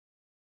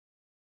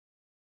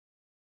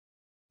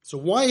So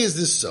why is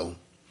this so?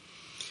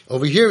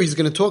 Over here, he's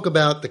going to talk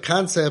about the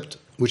concept,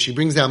 which he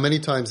brings down many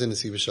times in the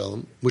Sfira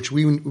Shalom, which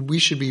we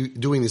should be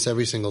doing this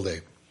every single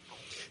day.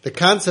 The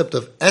concept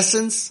of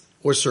essence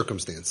or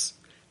circumstance.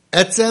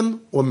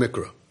 Etzem or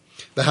mikra.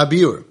 The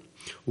habir.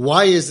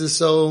 Why is this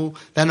so?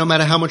 That no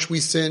matter how much we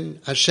sin,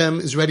 Hashem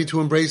is ready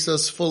to embrace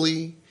us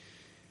fully.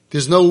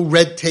 There's no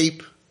red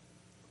tape,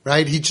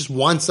 right? He just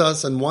wants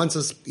us and wants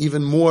us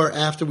even more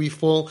after we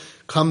fall.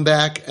 Come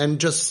back and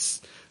just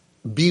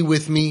be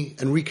with me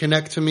and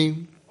reconnect to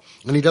me.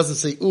 And he doesn't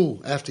say,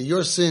 ooh, after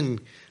your sin,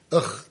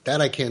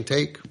 that I can't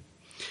take.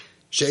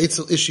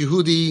 She'etzel ish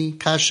Yehudi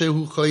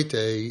kashehu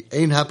choyte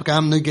ein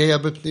hapgam negeya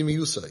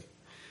b'pnimiyusay.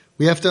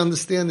 We have to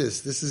understand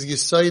this. This is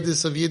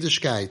Yisrael of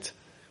Yiddishkeit.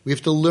 We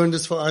have to learn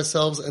this for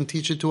ourselves and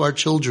teach it to our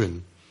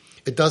children.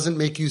 It doesn't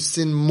make you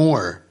sin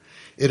more.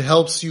 It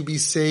helps you be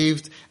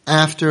saved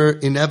after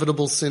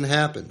inevitable sin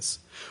happens.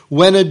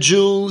 When a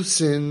Jew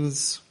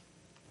sins,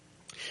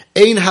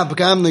 ein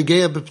hapgam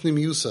negeya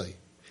b'pnimiyusay.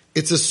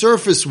 It's a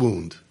surface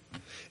wound.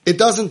 It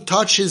doesn't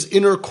touch his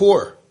inner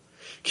core.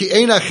 Ki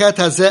ein hachet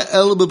hazeh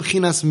el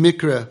b'bchinas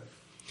mikra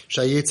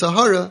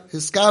shayetzahara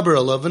hiskaber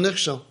alav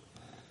v'nichshel.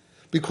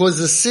 Because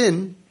the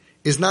sin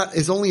is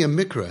only a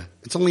mikra.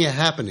 It's only a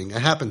happening, a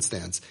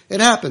happenstance. It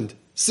happened.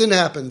 Sin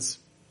happens.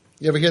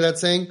 You ever hear that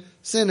saying?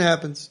 Sin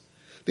happens.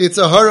 The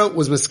Yitzhahara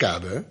was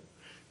miskaber,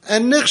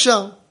 and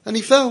nichshel, and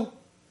he fell.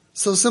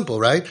 So simple,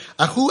 right?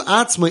 Achu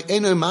atzmai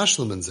eino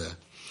mashlim zeh.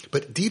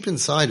 But deep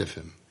inside of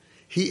him,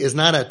 he is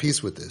not at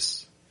peace with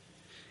this.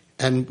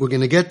 And we're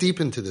going to get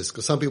deep into this,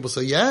 because some people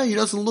say, yeah, he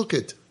doesn't look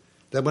it.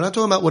 That we're not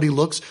talking about what he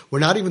looks. We're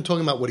not even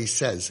talking about what he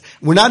says.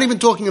 We're not even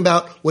talking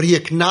about what he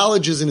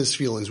acknowledges in his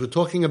feelings. We're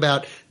talking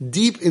about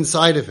deep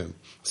inside of him.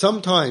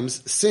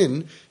 Sometimes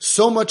sin,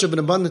 so much of an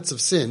abundance of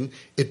sin,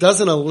 it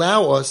doesn't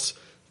allow us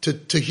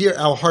to hear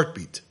our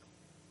heartbeat.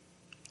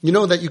 You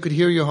know that you could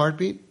hear your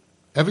heartbeat?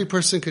 Every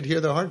person could hear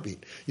their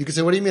heartbeat. You could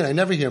say, what do you mean? I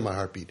never hear my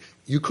heartbeat.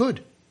 You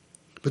could.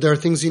 But there are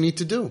things you need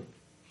to do.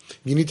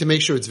 You need to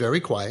make sure it's very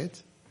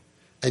quiet.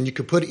 And you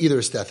could put either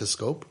a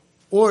stethoscope,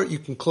 or you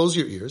can close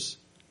your ears.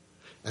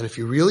 And if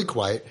you're really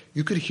quiet,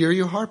 you could hear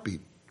your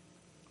heartbeat.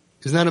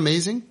 Isn't that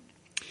amazing?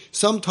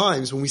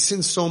 Sometimes when we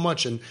sin so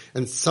much, and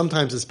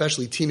sometimes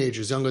especially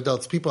teenagers, young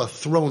adults, people are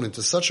thrown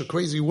into such a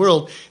crazy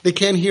world, they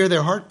can't hear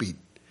their heartbeat.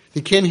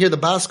 They can't hear the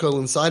baskol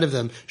inside of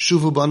them,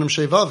 shuvu banim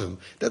shevavim.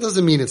 That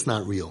doesn't mean it's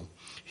not real.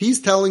 He's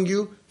telling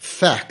you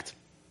fact.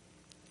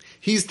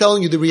 He's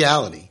telling you the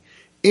reality.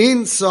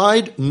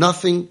 Inside,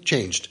 nothing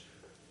changed.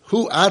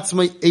 Hu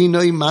atzmai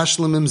einoi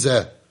mashlemim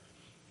zeh.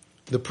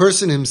 The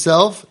person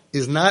himself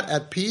is not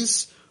at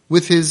peace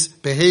with his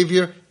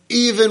behavior,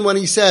 even when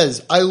he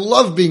says, I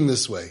love being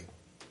this way.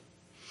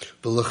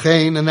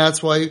 And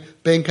that's why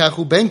ben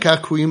kachu ben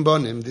kachuim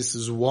banim. This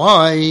is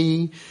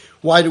why.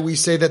 Why do we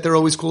say that they're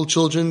always called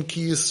children?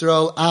 Ki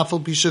Yisrael,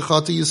 afal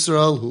pishachata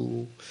Yisrael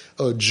hu.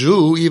 A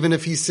Jew, even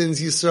if he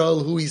sins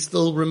Yisrael hu, he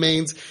still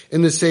remains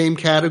in the same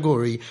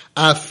category.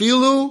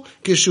 Afilu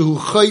kishu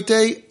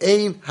chayte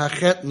ein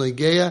hachet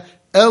negeya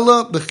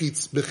ella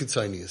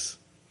bechitzonius.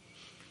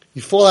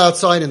 You fall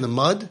outside in the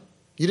mud.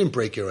 You didn't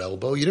break your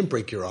elbow. You didn't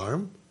break your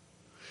arm.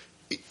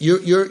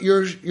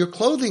 Your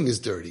clothing is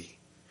dirty.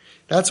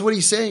 That's what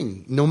he's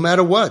saying. No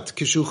matter what.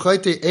 It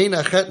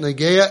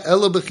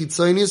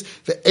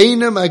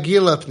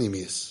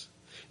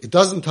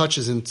doesn't touch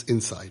his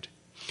inside.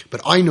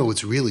 But I know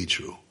it's really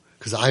true,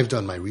 because I've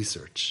done my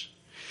research.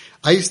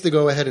 I used to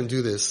go ahead and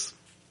do this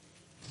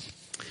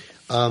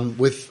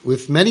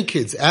with many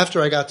kids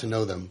after I got to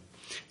know them.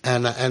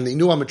 And they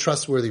knew I'm a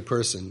trustworthy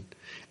person.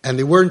 And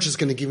they weren't just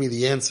going to give me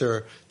the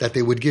answer that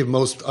they would give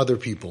most other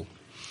people.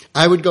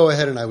 I would go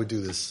ahead and I would do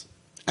this.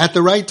 At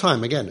the right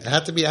time, again, it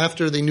had to be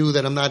after they knew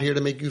that I'm not here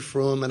to make you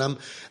frum,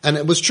 and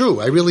it was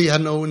true. I really had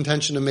no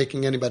intention of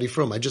making anybody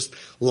frum. I just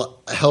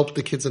helped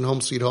the kids in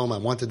Home Sweet Home. I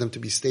wanted them to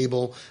be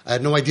stable. I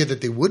had no idea that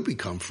they would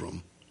become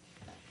frum.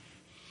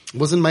 It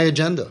wasn't my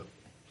agenda.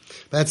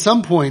 But at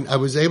some point, I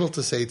was able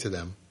to say to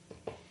them,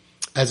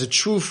 as a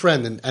true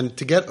friend, and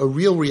to get a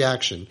real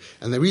reaction,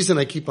 and the reason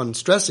I keep on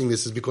stressing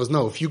this is because,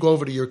 no, if you go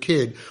over to your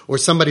kid or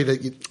somebody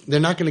they're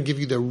not going to give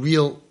you the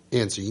real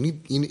answer.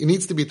 It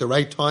needs to be at the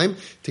right time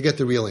to get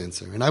the real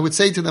answer. And I would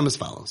say to them as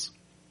follows.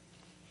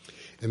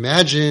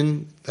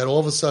 Imagine that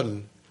all of a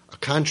sudden a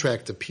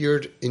contract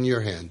appeared in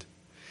your hand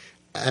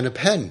and a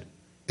pen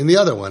in the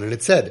other one, and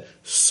it said,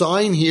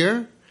 sign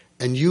here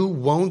and you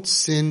won't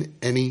sin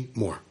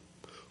anymore.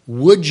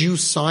 Would you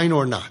sign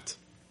or not?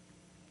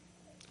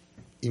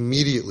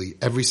 Immediately,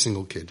 every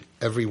single kid,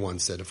 everyone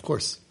said, of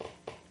course.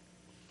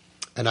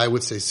 And I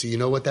would say, so you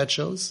know what that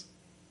shows?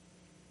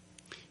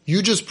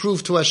 You just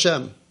proved to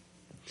Hashem.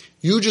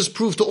 You just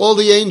proved to all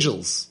the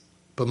angels.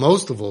 But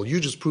most of all, you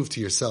just proved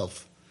to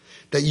yourself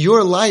that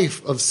your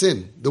life of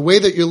sin, the way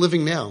that you're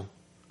living now,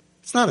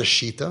 it's not a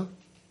shita.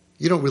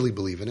 You don't really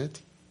believe in it.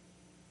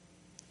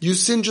 You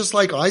sin just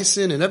like I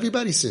sin and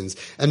everybody sins.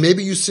 And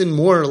maybe you sin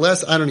more or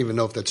less. I don't even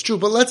know if that's true.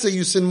 But let's say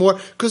you sin more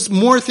because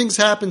more things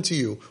happen to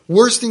you.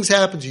 Worse things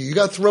happen to you. You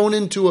got thrown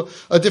into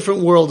a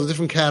different world, a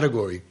different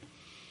category.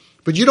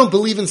 But you don't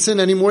believe in sin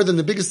any more than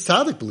the biggest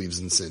tzaddik believes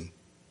in sin.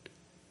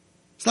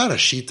 It's not a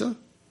shita.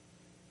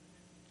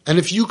 And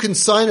if you can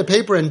sign a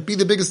paper and be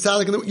the biggest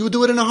tzaddik, you would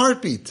do it in a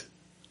heartbeat.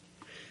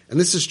 And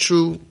this is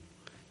true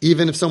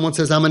even if someone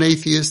says, I'm an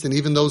atheist, and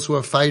even those who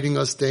are fighting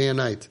us day and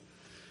night.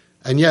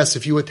 And yes,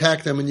 if you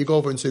attack them and you go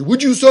over and say,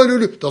 would you sign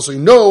it? They'll say,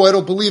 no, I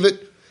don't believe it.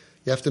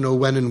 You have to know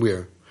when and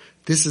where.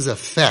 This is a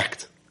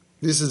fact.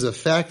 This is a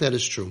fact that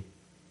is true.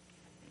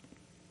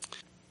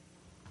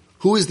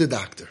 Who is the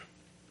doctor?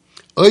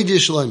 Imagine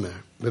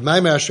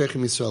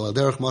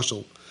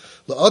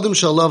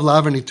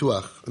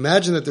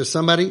that there's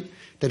somebody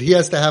that he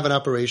has to have an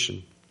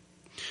operation.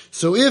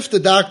 So if the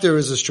doctor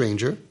is a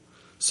stranger,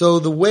 so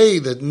the way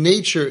that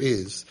nature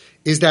is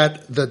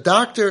that the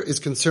doctor is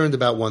concerned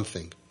about one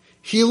thing,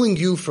 healing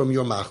you from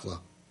your machla.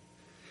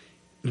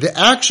 The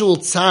actual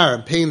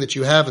tsar, pain that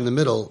you have in the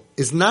middle,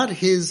 is not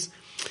his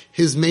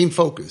main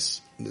focus.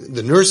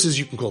 The nurses,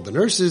 you can call the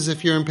nurses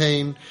if you're in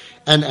pain,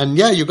 and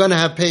yeah, you're going to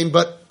have pain,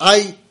 but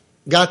I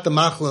got the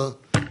machla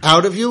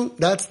out of you,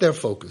 that's their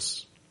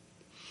focus.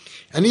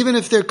 And even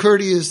if they're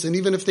courteous, and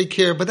even if they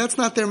care, but that's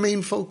not their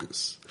main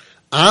focus.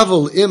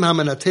 But if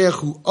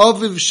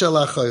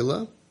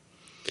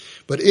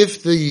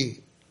the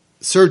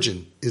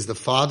surgeon is the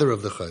father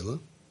of the chayla,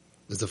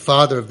 is the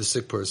father of the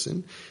sick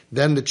person,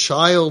 then the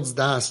child's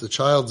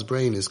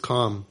brain is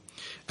calm,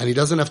 and he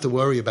doesn't have to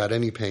worry about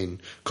any pain,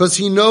 because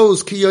he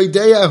knows he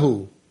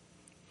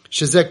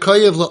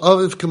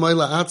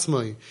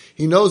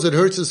knows it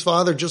hurts his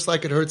father just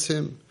like it hurts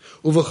him.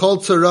 That's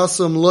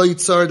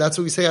what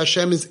we say,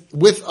 Hashem is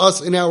with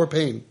us in our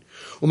pain.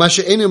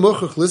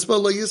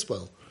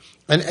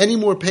 And any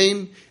more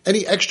pain,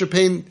 any extra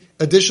pain,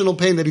 additional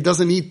pain that he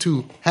doesn't need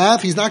to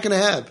have, he's not going to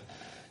have.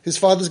 His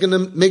father's going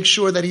to make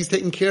sure that he's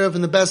taken care of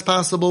in the best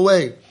possible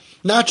way.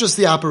 Not just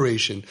the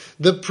operation,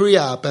 the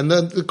pre-op, and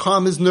the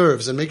calm his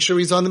nerves, and make sure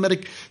he's on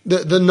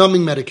the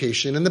numbing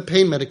medication and the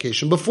pain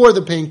medication before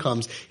the pain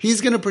comes.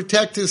 He's going to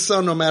protect his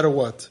son no matter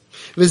what.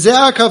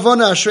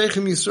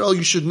 Ashreichem Yisrael,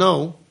 you should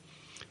know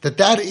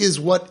that is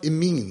what it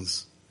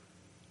means.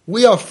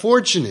 We are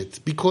fortunate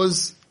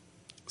because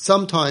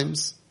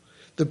sometimes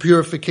the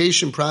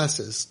purification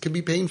process can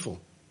be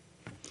painful.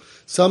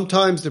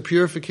 Sometimes the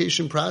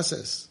purification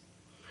process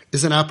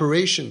is an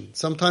operation.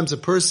 Sometimes a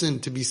person,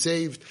 to be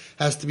saved,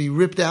 has to be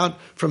ripped out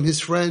from his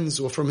friends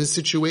or from his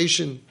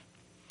situation.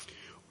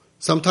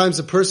 Sometimes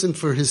a person,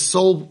 for his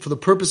soul, for the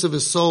purpose of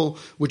his soul,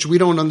 which we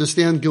don't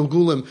understand,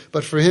 Gilgulim,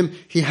 but for him,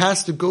 he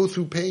has to go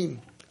through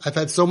pain. I've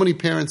had so many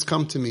parents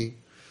come to me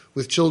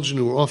with children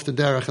who were off the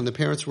derech, and the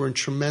parents were in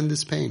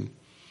tremendous pain.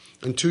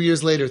 And 2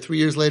 years later, 3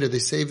 years later, they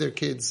save their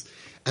kids,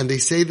 and they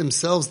say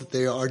themselves that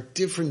they are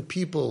different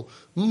people,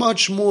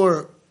 much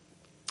more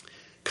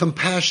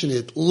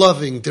compassionate,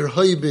 loving,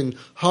 derhaibin,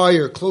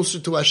 higher, closer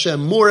to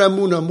Hashem, more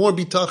amunah, more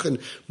bitachon,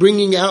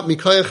 bringing out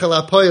mikayach el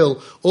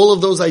hapoel, all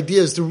of those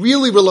ideas to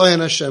really rely on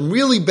Hashem,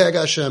 really beg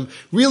Hashem,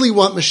 really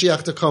want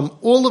Mashiach to come.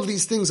 All of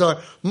these things are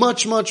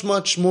much, much,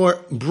 much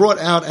more brought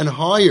out and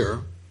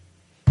higher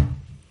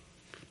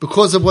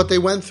because of what they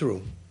went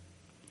through.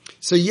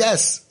 So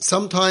yes,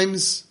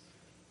 sometimes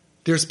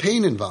there's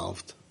pain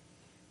involved.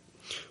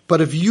 But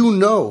if you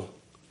know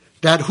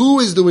that who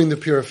is doing the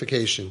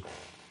purification,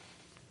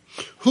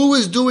 who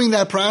is doing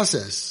that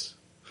process,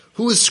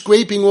 who is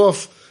scraping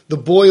off the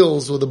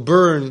boils or the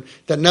burn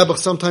that Nebuch,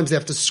 sometimes they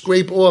have to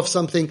scrape off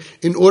something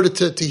in order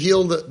to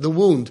heal the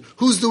wound.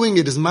 Who's doing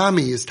it? Is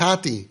mommy, is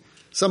tati,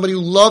 somebody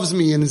who loves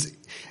me, and is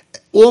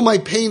all my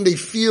pain they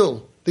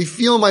feel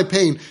my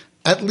pain.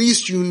 At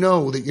least you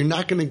know that you're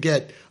not going to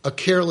get a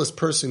careless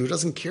person who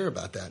doesn't care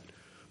about that.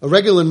 A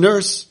regular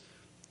nurse,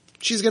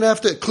 she's going to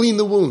have to clean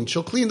the wound.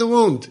 She'll clean the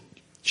wound.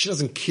 She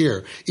doesn't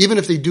care, even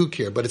if they do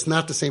care, but it's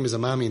not the same as a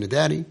mommy and a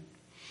daddy.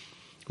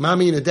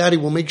 Mommy and a daddy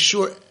will make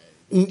sure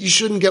you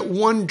shouldn't get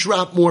one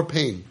drop more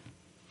pain.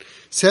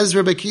 Says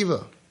Rebbe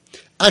Kiva,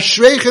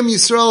 Ashreichem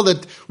Yisrael,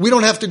 that we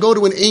don't have to go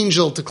to an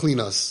angel to clean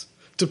us,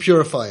 to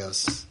purify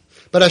us.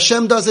 But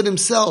Hashem does it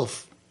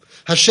himself.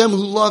 Hashem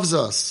who loves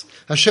us.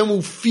 Hashem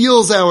who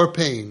feels our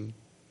pain.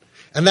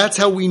 And that's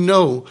how we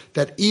know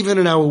that even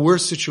in our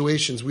worst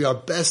situations, we are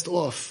best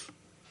off.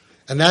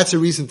 And that's a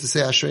reason to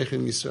say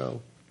Ashreichem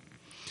Yisrael.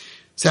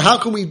 So how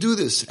can we do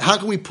this? How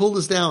can we pull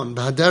this down?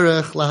 The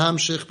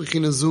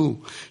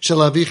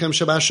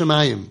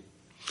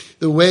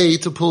way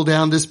to pull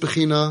down this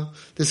bechina,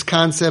 this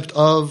concept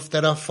of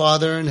that our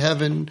Father in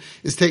heaven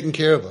is taking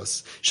care of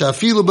us.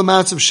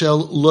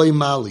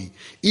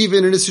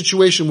 Even in a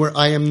situation where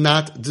I am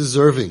not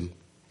deserving,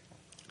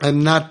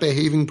 I'm not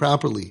behaving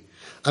properly,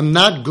 I'm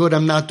not good,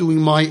 I'm not doing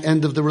my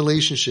end of the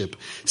relationship.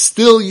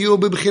 Still,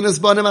 still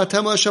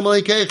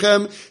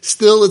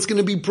it's going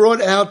to be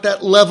brought out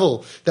that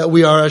level that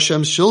we are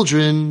Hashem's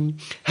children.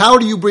 How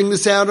do you bring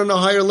this out on a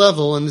higher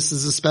level? And this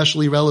is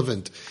especially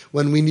relevant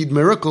when we need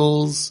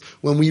miracles,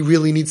 when we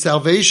really need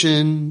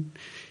salvation.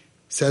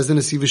 It says in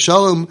the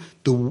Sfira,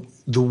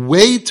 the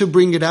way to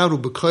bring it out,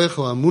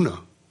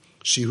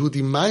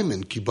 Shihudi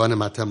maimen ki banim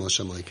atem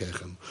l'Hashem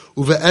Elokeichem.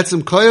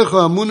 Uve'etzem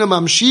koyecho amuna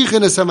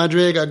mamshichin es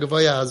hamadrega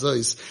gavoya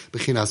hazois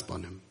b'chinas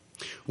banim.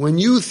 When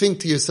you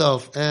think to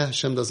yourself,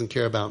 Hashem doesn't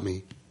care about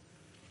me,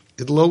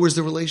 it lowers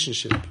the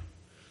relationship.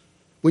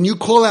 When you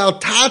call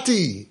out,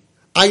 Tati,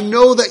 I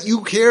know that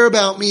you care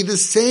about me the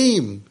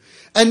same,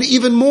 and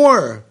even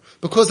more,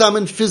 because I'm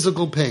in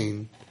physical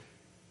pain,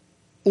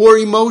 or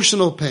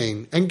emotional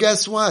pain, and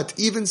guess what?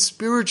 Even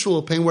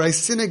spiritual pain, where I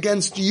sin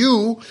against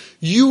you,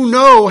 you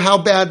know how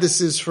bad this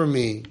is for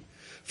me.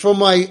 For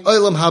my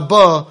olam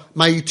haba,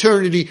 my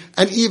eternity,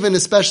 and even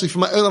especially for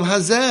my olam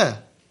hazeh.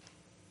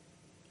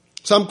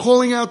 So I'm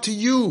calling out to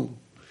you,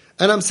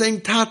 and I'm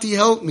saying, Tati,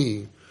 help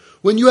me.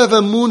 When you have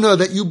emunah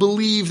that you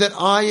believe that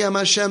I am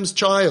Hashem's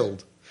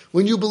child,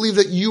 when you believe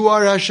that you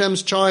are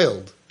Hashem's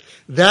child,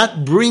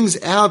 that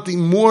brings out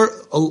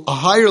a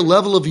higher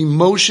level of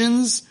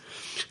emotions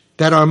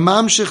that are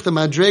mamshich the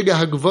madrega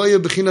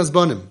hagvoya b'chinas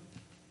banim.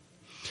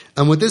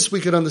 And with this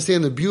we could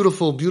understand the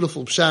beautiful,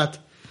 beautiful pshat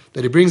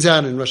that he brings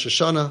out in Rosh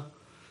Hashanah,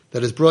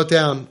 that is brought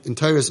down in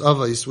Tyrus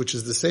Avos, which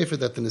is the sefer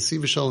that the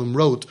Nesiv Shalom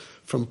wrote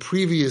from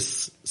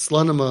previous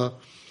Slanima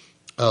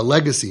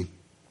legacy.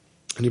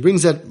 And he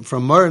brings that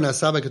from Maran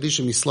Asaba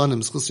Kadishim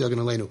Mislanim Schus Yagan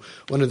Aleinu,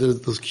 one of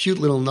those cute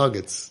little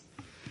nuggets.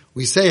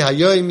 We say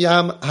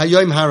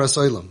Hayoim Haras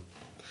Olam.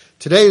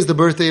 Today is the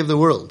birthday of the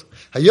world.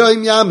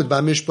 Hayoim Yamid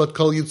B'Mishpat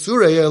Kol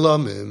Yitzurei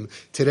Elamim.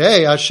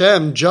 Today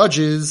Hashem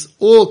judges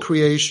all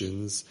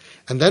creations,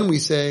 and then we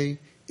say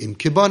Im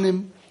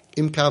Kibanim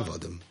Im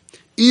Kavadim.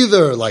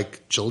 Either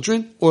like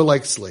children or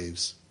like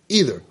slaves.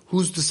 Either.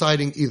 Who's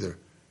deciding either?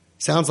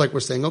 Sounds like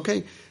we're saying,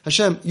 okay,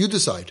 Hashem, you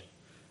decide.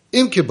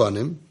 Im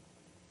Kibanim.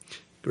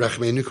 If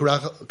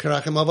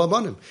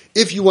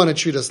you want to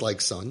treat us like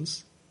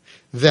sons,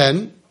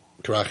 then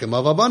came to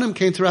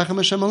Rachem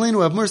Hashem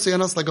Aleinu, have mercy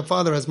on us like a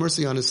father has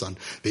mercy on his son.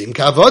 But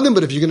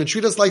if you're going to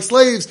treat us like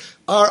slaves,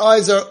 our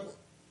eyes are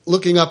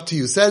looking up to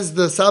you. Says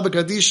the Saba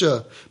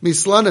Kadisha,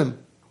 Mislanim.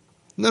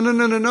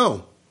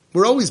 No.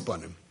 We're always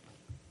banim.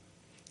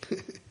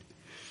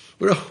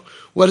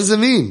 What does it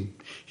mean?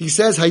 He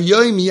says,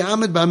 Hayoim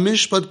Yamid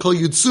B'Mishpat Kol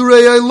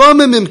Yitzurei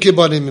Elamim Im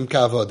Kibanim Im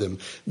Kavadim.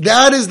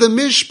 That is the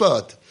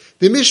mishpat.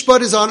 The mishpat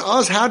is on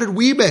us. How did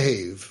we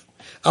behave?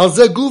 Al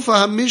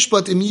Zegufa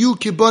HaMishpat Im Yu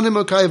Kibanim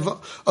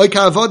Oy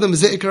Kavadim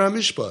Ze Ikar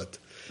HaMishpat.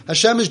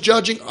 Hashem is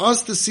judging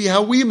us to see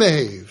how we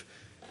behave.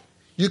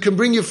 You can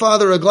bring your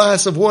father a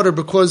glass of water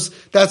because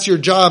that's your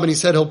job and he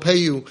said he'll pay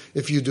you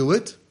if you do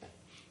it.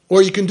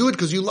 Or you can do it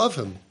because you love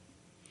him.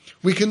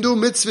 We can do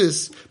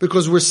mitzvahs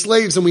because we're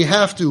slaves and we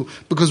have to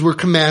because we're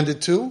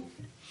commanded to.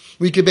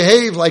 We can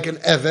behave like an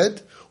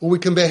eved, or we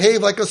can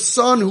behave like a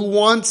son who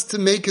wants to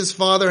make his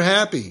father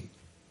happy.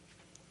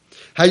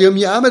 That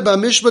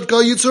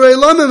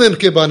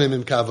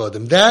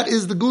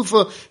is the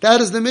gufa, that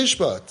is the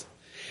mishpat.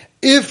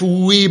 If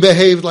we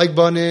behaved like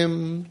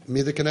banim,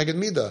 mida keneged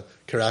mida,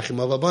 kerachim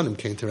avabanim,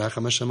 kein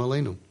teracham Hashem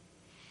aleinu.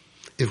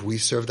 If we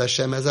served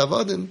Hashem as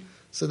avadim,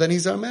 so then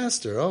he's our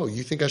master. Oh,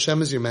 you think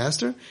Hashem is your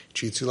master? He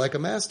treats you like a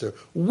master.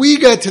 We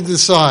get to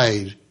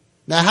decide.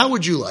 Now, how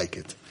would you like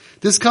it?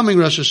 This coming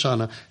Rosh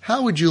Hashanah,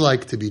 how would you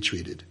like to be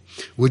treated?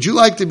 Would you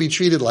like to be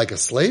treated like a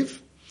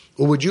slave?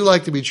 Or would you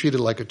like to be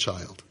treated like a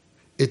child?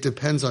 It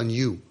depends on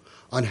you,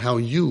 on how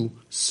you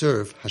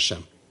serve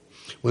Hashem.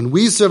 When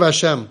we serve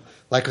Hashem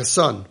like a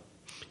son,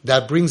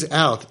 that brings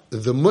out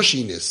the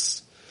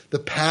mushiness, the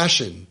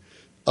passion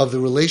of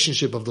the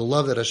relationship of the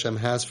love that Hashem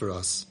has for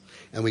us.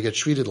 And we get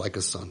treated like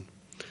a son.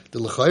 The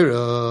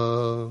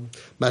L'chaira,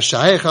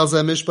 Mashayach al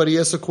Zeh Mishpat, he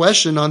asks a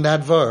question on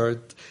that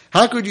word.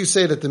 How could you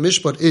say that the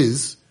Mishpat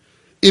is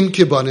Im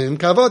Kibanim Im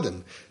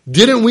Kavadim?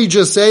 Didn't we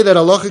just say that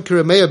Allah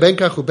Kiremeya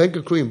Benkachu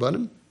Benkakuyim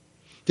Banim?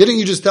 Didn't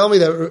you just tell me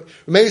that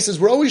Remeya says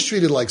we're always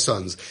treated like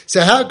sons? So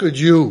how could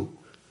you,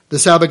 the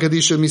Saba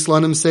Kadisha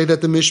Mislanim, say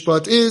that the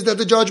Mishpat is, that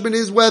the judgment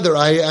is whether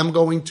I am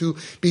going to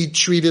be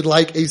treated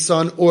like a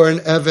son or an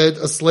Eved,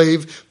 a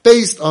slave,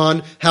 based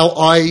on how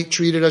I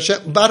treated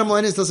Hashem? Bottom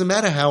line is, it doesn't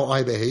matter how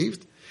I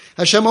behaved.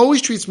 Hashem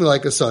always treats me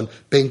like a son.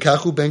 Ben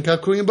kachu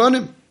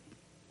banim.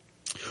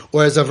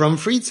 Or as Avram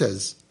Fried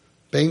says,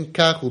 ben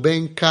kach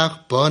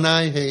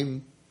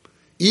banayhem.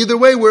 Either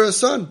way, we're a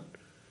son.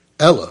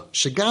 Ella,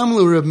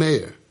 shegamlu Reb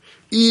Meir.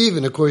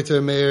 Even according to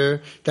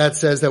Meir, that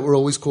says that we're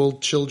always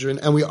called children,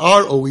 and we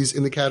are always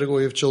in the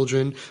category of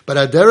children. But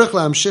aderech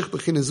la'amshich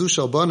b'chinezu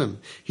shel banim,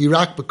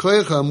 hirak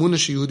b'koyach ha'amuna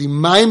sheyehudi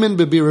maimen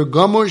b'bira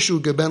gomor shu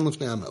geben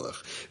lifnei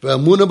hamelech.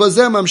 V'amuna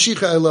bazeh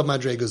mamshicha elav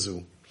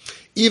madregazu.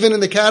 Even in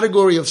the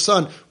category of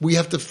son, we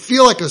have to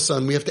feel like a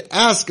son. We have to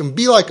ask and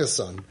be like a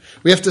son.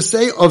 We have to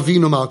say,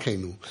 Avinu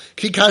Malkeinu.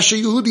 Ki kasha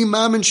Yehudi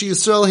mamin she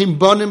Yisrael him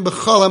banim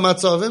b'chol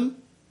ha'matzavim.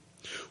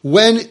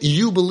 When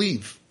you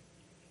believe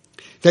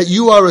that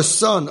you are a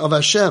son of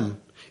Hashem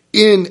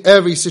in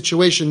every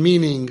situation,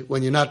 meaning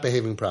when you're not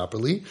behaving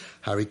properly,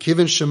 Hari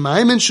kivin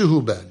shemayim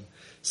shehu ben,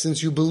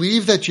 since you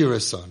believe that you're a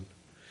son,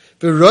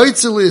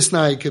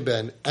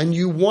 and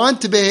you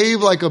want to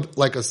behave like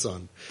a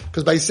son.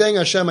 Because by saying,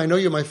 Hashem, I know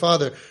you're my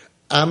father,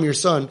 I'm your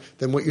son,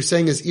 then what you're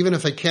saying is, even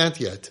if I can't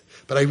yet,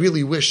 but I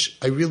really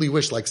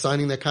wish, like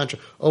signing that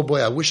contract, oh boy,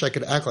 I wish I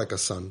could act like a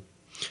son.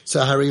 So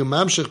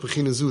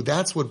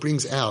that's what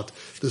brings out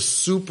the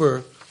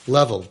super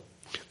level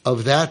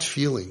of that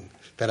feeling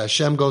that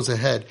Hashem goes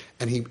ahead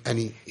and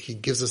he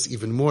gives us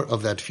even more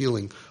of that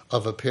feeling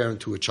of a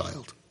parent to a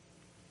child.